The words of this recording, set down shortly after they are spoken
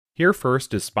Here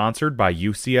First is sponsored by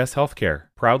UCS Healthcare,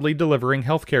 proudly delivering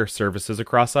healthcare services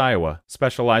across Iowa,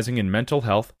 specializing in mental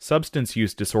health, substance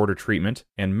use disorder treatment,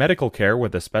 and medical care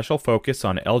with a special focus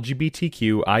on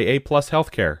LGBTQIA+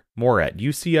 healthcare. More at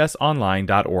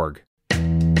ucsonline.org.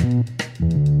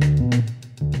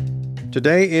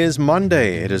 Today is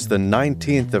Monday. It is the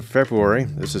 19th of February.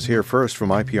 This is Here First from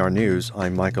IPR News.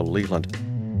 I'm Michael Leland.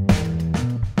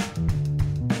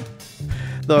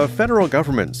 The federal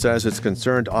government says it's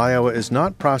concerned Iowa is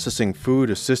not processing food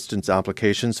assistance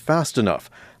applications fast enough.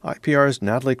 IPR's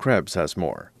Natalie Krebs has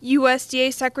more.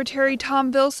 USDA Secretary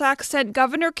Tom Vilsack sent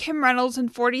Governor Kim Reynolds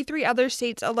and 43 other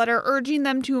states a letter urging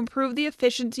them to improve the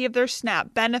efficiency of their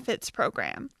SNAP benefits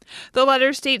program. The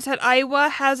letter states that Iowa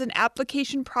has an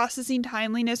application processing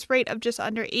timeliness rate of just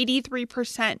under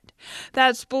 83%.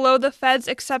 That's below the Fed's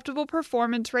acceptable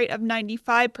performance rate of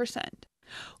 95%.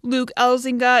 Luke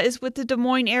Elzinga is with the Des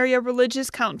Moines Area Religious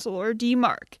Council, or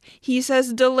DMARC. He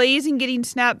says delays in getting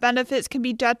SNAP benefits can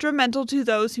be detrimental to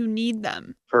those who need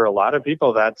them. For a lot of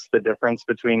people, that's the difference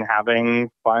between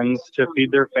having funds to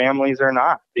feed their families or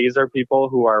not. These are people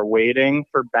who are waiting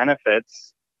for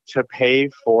benefits to pay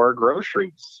for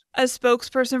groceries. A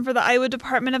spokesperson for the Iowa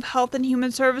Department of Health and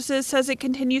Human Services says it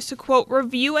continues to, quote,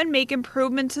 review and make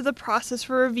improvements to the process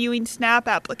for reviewing SNAP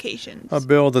applications. A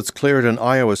bill that's cleared an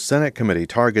Iowa Senate committee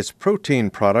targets protein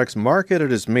products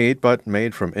marketed as meat but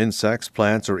made from insects,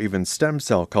 plants, or even stem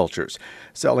cell cultures.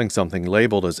 Selling something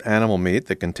labeled as animal meat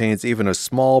that contains even a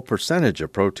small percentage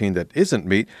of protein that isn't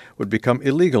meat would become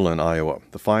illegal in Iowa.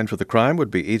 The fine for the crime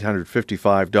would be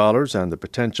 $855 and the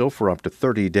potential for up to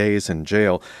 30 days in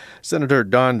jail. Senator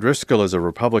Don Driscoll is a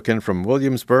Republican from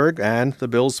Williamsburg and the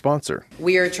bill's sponsor.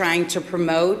 We are trying to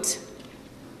promote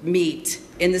meat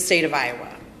in the state of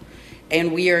Iowa,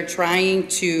 and we are trying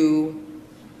to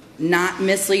not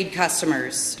mislead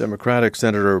customers. Democratic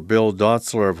Senator Bill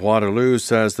Dotzler of Waterloo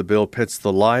says the bill pits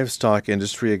the livestock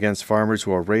industry against farmers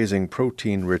who are raising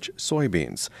protein-rich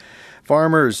soybeans.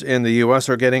 Farmers in the U.S.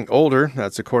 are getting older.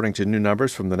 That's according to new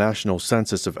numbers from the National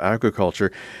Census of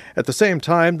Agriculture. At the same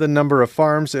time, the number of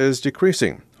farms is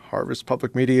decreasing. Harvest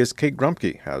Public Media's Kate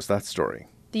Grumke has that story.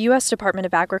 The U.S. Department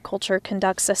of Agriculture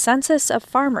conducts a census of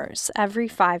farmers every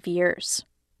 5 years.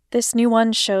 This new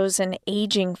one shows an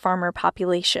aging farmer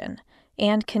population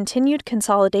and continued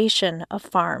consolidation of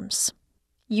farms.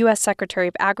 U.S. Secretary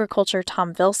of Agriculture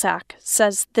Tom Vilsack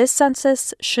says this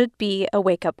census should be a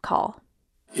wake-up call.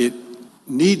 It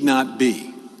need not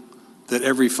be that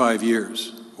every 5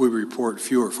 years we report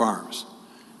fewer farms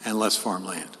and less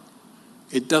farmland.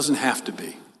 It doesn't have to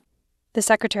be. The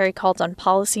secretary called on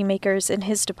policymakers in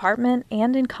his department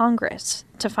and in Congress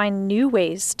to find new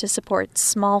ways to support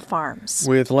small farms.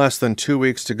 With less than 2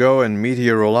 weeks to go in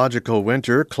meteorological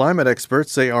winter, climate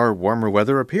experts say our warmer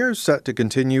weather appears set to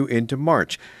continue into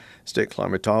March. State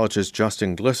climatologist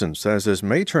Justin Glisson says this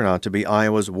may turn out to be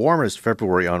Iowa's warmest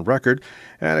February on record,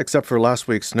 and except for last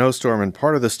week's snowstorm in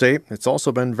part of the state, it's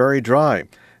also been very dry.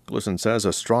 Glisson says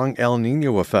a strong El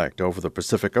Nino effect over the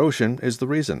Pacific Ocean is the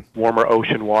reason. Warmer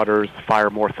ocean waters fire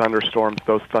more thunderstorms.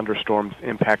 Those thunderstorms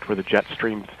impact where the jet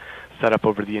streams set up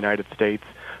over the United States.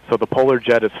 So the polar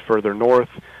jet is further north.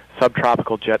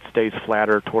 Subtropical jet stays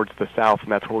flatter towards the south,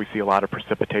 and that's where we see a lot of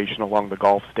precipitation along the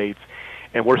Gulf states.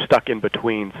 And we're stuck in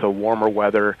between, so warmer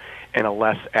weather and a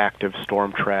less active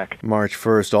storm track. March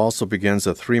 1st also begins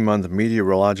a 3-month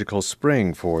meteorological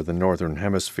spring for the Northern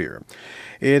Hemisphere.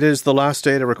 It is the last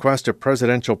day to request a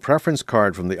presidential preference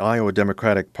card from the Iowa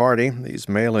Democratic Party. These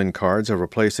mail-in cards are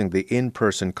replacing the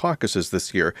in-person caucuses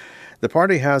this year. The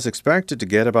party has expected to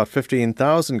get about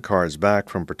 15,000 cards back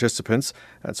from participants.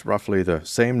 That's roughly the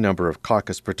same number of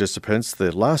caucus participants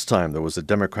the last time there was a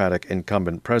Democratic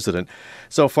incumbent president.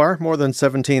 So far, more than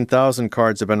 17,000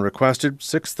 cards have been requested.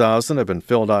 6,000 have been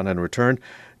filled out and returned.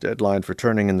 Deadline for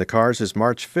turning in the cards is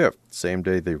March 5th. Same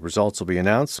day the results will be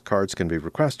announced. Cards can be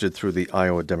requested through the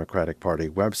Iowa Democratic Party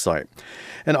website.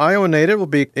 An Iowa native will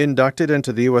be inducted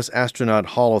into the U.S. Astronaut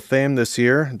Hall of Fame this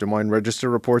year. Des Moines Register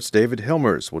reports David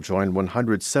Hilmers will join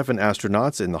 107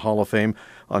 astronauts in the Hall of Fame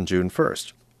on June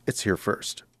 1st. It's Here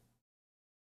First.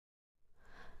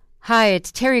 Hi,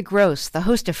 it's Terry Gross, the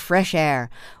host of Fresh Air.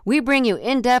 We bring you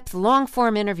in-depth,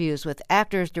 long-form interviews with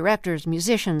actors, directors,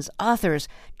 musicians, authors,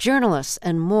 journalists,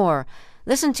 and more.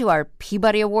 Listen to our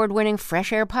Peabody Award-winning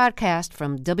Fresh Air podcast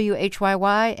from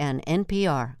WHYY and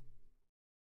NPR.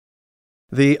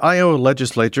 The Iowa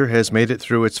legislature has made it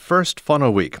through its first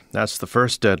funnel week. That's the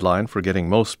first deadline for getting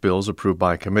most bills approved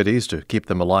by committees to keep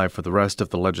them alive for the rest of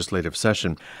the legislative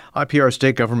session. IPR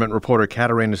state government reporter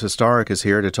Katarina Sestarik is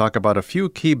here to talk about a few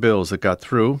key bills that got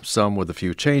through, some with a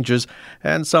few changes,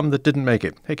 and some that didn't make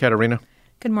it. Hey, Katarina.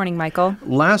 Good morning, Michael.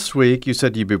 Last week, you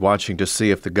said you'd be watching to see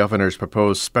if the governor's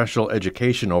proposed special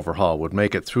education overhaul would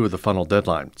make it through the final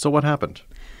deadline. So what happened?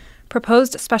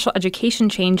 Proposed special education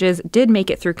changes did make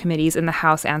it through committees in the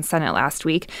House and Senate last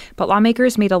week, but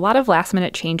lawmakers made a lot of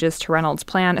last-minute changes to Reynolds'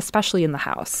 plan, especially in the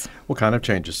House. What kind of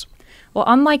changes? Well,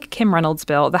 unlike Kim Reynolds'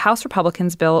 bill, the House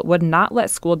Republicans' bill would not let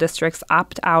school districts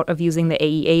opt out of using the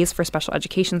AEAs for special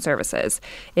education services.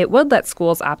 It would let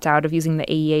schools opt out of using the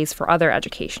AEAs for other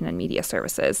education and media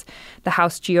services. The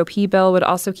House GOP bill would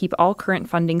also keep all current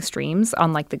funding streams,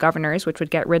 unlike the governor's, which would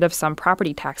get rid of some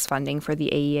property tax funding for the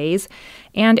AEAs,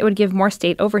 and it would give more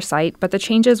state oversight, but the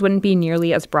changes wouldn't be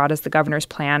nearly as broad as the governor's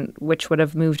plan, which would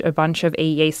have moved a bunch of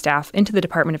AEA staff into the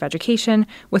Department of Education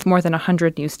with more than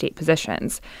 100 new state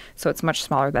positions. So it's much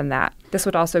smaller than that. This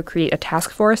would also create a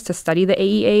task force to study the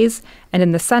AEAs, and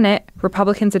in the Senate,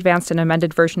 Republicans advanced an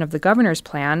amended version of the governor's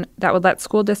plan that would let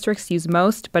school districts use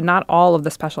most, but not all, of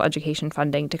the special education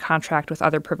funding to contract with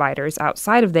other providers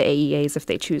outside of the AEAs if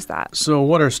they choose that. So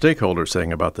what are stakeholders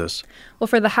saying about this? Well,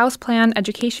 for the House plan,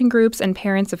 education groups and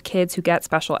parents of kids who get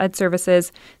special ed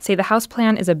services say the House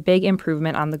plan is a big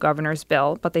improvement on the governor's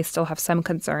bill, but they still have some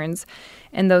concerns.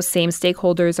 And those same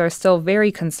stakeholders are still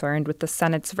very concerned with the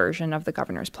Senate's version of the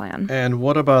governor's plan. And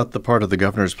what about the part of the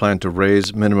governor's plan to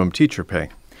raise minimum teacher pay?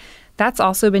 That's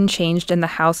also been changed in the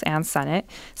House and Senate.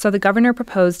 So the governor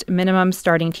proposed minimum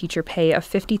starting teacher pay of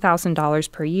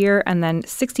 $50,000 per year and then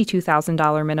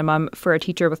 $62,000 minimum for a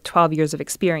teacher with 12 years of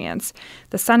experience.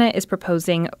 The Senate is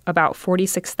proposing about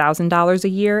 $46,000 a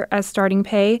year as starting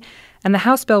pay, and the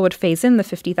House bill would phase in the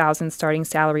 $50,000 starting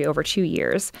salary over 2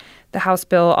 years. The House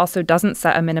bill also doesn't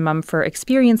set a minimum for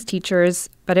experienced teachers,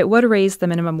 but it would raise the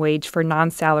minimum wage for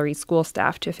non-salaried school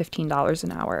staff to $15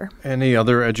 an hour. Any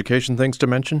other education things to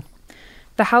mention?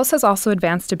 The House has also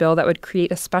advanced a bill that would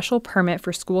create a special permit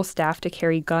for school staff to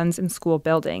carry guns in school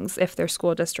buildings if their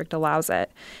school district allows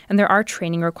it. And there are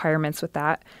training requirements with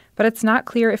that. But it's not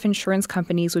clear if insurance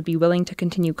companies would be willing to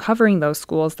continue covering those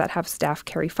schools that have staff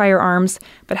carry firearms.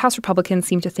 But House Republicans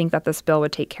seem to think that this bill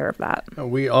would take care of that.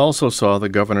 We also saw the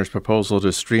governor's proposal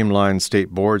to streamline state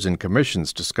boards and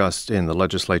commissions discussed in the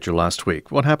legislature last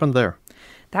week. What happened there?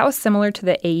 That was similar to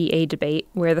the AEA debate,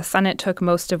 where the Senate took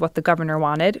most of what the governor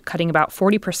wanted, cutting about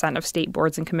 40% of state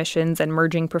boards and commissions and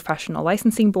merging professional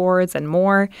licensing boards and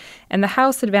more. And the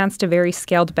House advanced a very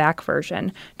scaled-back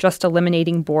version, just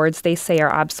eliminating boards they say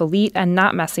are obsolete and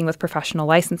not messing with professional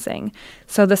licensing.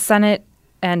 So the Senate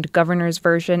and governor's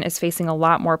version is facing a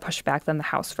lot more pushback than the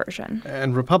House version.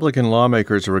 And Republican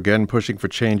lawmakers are again pushing for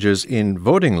changes in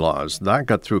voting laws. That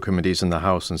got through committees in the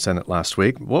House and Senate last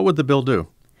week. What would the bill do?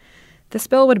 This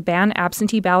bill would ban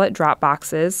absentee ballot drop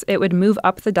boxes. It would move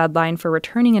up the deadline for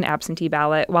returning an absentee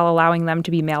ballot while allowing them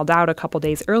to be mailed out a couple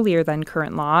days earlier than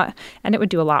current law, and it would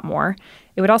do a lot more.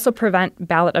 It would also prevent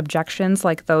ballot objections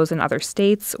like those in other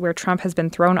states where Trump has been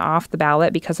thrown off the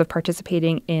ballot because of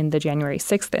participating in the January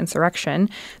 6th insurrection.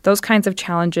 Those kinds of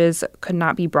challenges could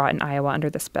not be brought in Iowa under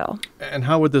this bill. And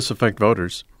how would this affect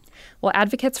voters? Well,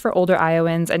 advocates for older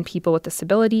Iowans and people with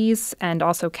disabilities, and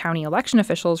also county election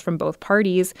officials from both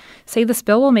parties, say this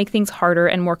bill will make things harder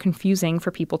and more confusing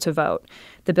for people to vote.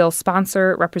 The bill's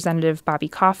sponsor, Representative Bobby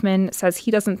Kaufman, says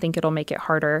he doesn't think it'll make it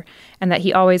harder and that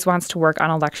he always wants to work on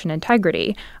election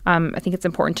integrity. I think it's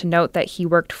important to note that he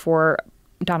worked for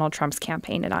Donald Trump's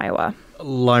campaign in Iowa.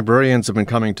 Librarians have been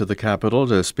coming to the Capitol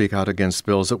to speak out against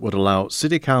bills that would allow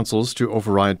city councils to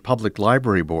override public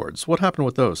library boards. What happened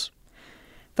with those?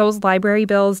 Those library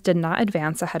bills did not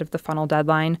advance ahead of the final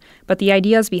deadline, but the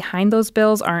ideas behind those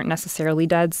bills aren't necessarily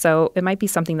dead, so it might be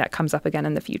something that comes up again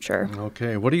in the future.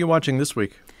 Okay, what are you watching this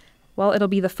week? Well, it'll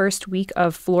be the first week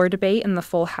of floor debate in the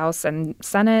full House and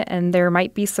Senate, and there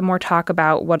might be some more talk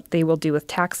about what they will do with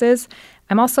taxes.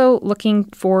 I'm also looking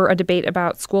for a debate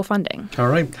about school funding. All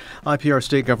right. IPR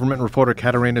State Government reporter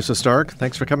Katarina Sestark,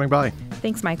 thanks for coming by.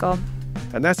 Thanks, Michael.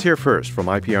 And that's Here First from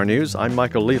IPR News. I'm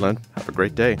Michael Leland. Have a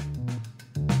great day.